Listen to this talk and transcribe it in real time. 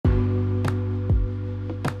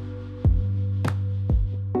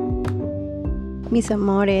Mis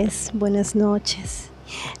amores, buenas noches.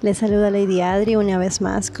 Les saluda Lady Adri una vez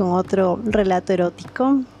más con otro relato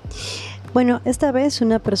erótico. Bueno, esta vez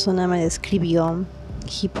una persona me escribió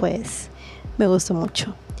y pues me gustó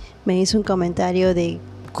mucho. Me hizo un comentario de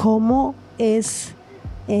cómo es,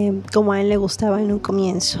 como a él le gustaba en un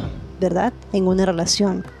comienzo, ¿verdad? En una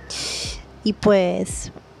relación. Y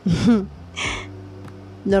pues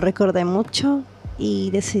lo recordé mucho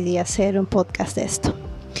y decidí hacer un podcast de esto.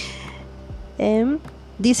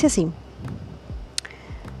 Dice así: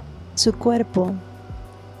 su cuerpo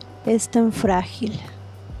es tan frágil,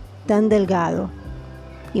 tan delgado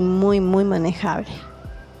y muy manejable.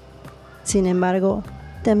 Sin embargo,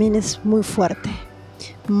 también es muy fuerte,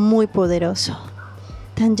 muy poderoso,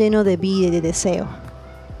 tan lleno de vida y de deseo.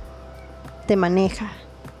 Te maneja.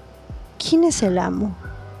 ¿Quién es el amo?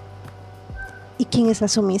 ¿Y quién es la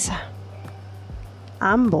sumisa?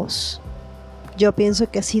 Ambos. Yo pienso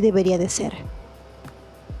que así debería de ser.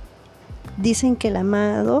 Dicen que el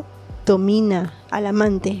amado domina al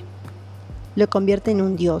amante, lo convierte en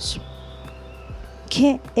un dios.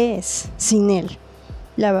 ¿Qué es sin él?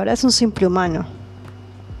 La verdad es un simple humano.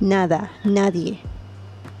 Nada, nadie.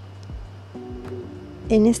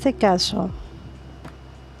 En este caso,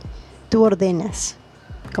 tú ordenas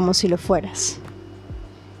como si lo fueras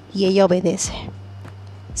y ella obedece.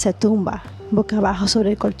 Se tumba boca abajo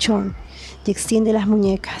sobre el colchón y extiende las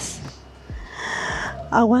muñecas.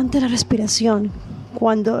 Aguanta la respiración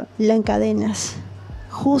cuando la encadenas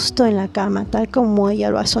justo en la cama, tal como ella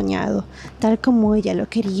lo ha soñado, tal como ella lo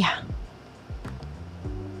quería.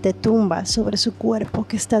 Te tumbas sobre su cuerpo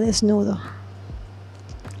que está desnudo.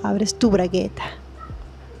 Abres tu bragueta.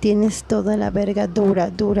 Tienes toda la verga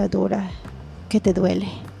dura que te duele.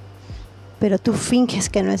 Pero tú finges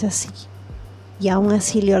que no es así. Y aún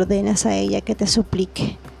así le ordenas a ella que te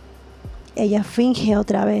suplique. Ella finge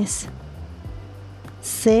otra vez.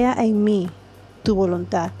 Sea en mí tu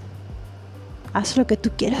voluntad. Haz lo que tú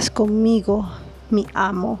quieras conmigo, mi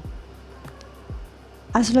amo.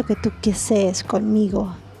 Haz lo que tú desees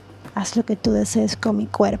conmigo. Haz lo que tú desees con mi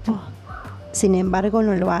cuerpo. Sin embargo,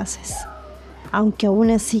 no lo haces. Aunque aún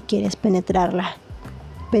así quieres penetrarla.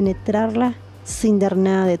 Penetrarla sin dar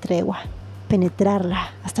nada de tregua. Penetrarla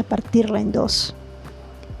hasta partirla en dos.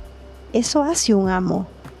 Eso hace un amo.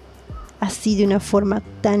 Así de una forma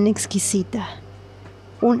tan exquisita.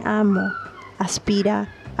 Un amo aspira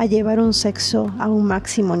a llevar un sexo a un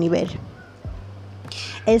máximo nivel.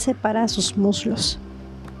 Él separa sus muslos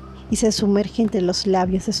y se sumerge entre los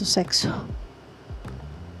labios de su sexo.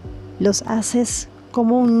 Los haces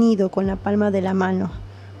como un nido con la palma de la mano.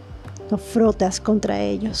 Lo frotas contra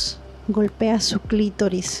ellos. Golpeas su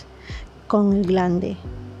clítoris con el glande.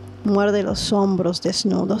 Muerde los hombros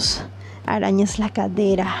desnudos. Arañas la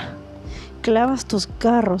cadera. Clavas tus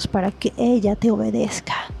garros para que ella te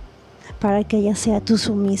obedezca, para que ella sea tu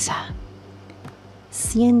sumisa.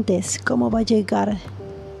 Sientes cómo va a llegar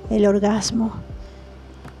el orgasmo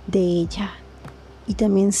de ella y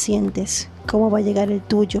también sientes cómo va a llegar el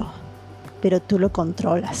tuyo, pero tú lo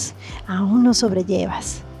controlas, aún no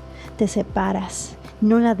sobrellevas, te separas,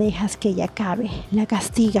 no la dejas que ella acabe, la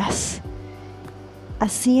castigas.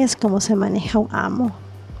 Así es como se maneja un amo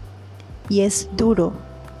y es duro.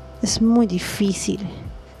 Es muy difícil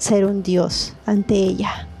ser un dios ante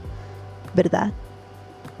ella, ¿verdad?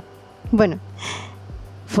 Bueno,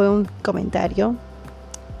 fue un comentario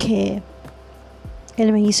que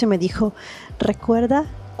él me hizo y me dijo: recuerda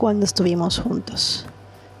cuando estuvimos juntos.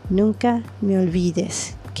 Nunca me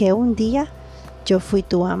olvides que un día yo fui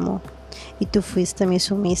tu amo y tú fuiste mi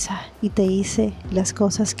sumisa y te hice las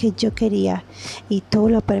cosas que yo quería y tú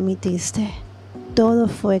lo permitiste. Todo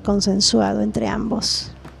fue consensuado entre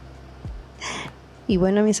ambos. Y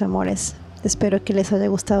bueno, mis amores, espero que les haya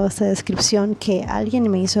gustado esta descripción que alguien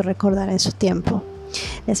me hizo recordar en su tiempo.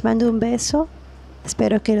 Les mando un beso,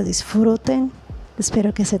 espero que lo disfruten,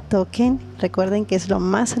 espero que se toquen. Recuerden que es lo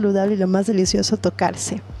más saludable y lo más delicioso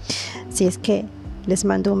tocarse. Así es que les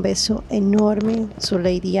mando un beso enorme, su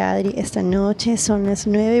Lady Adri. Esta noche son las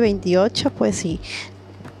 9:28, pues sí,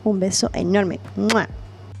 un beso enorme. ¡Mua!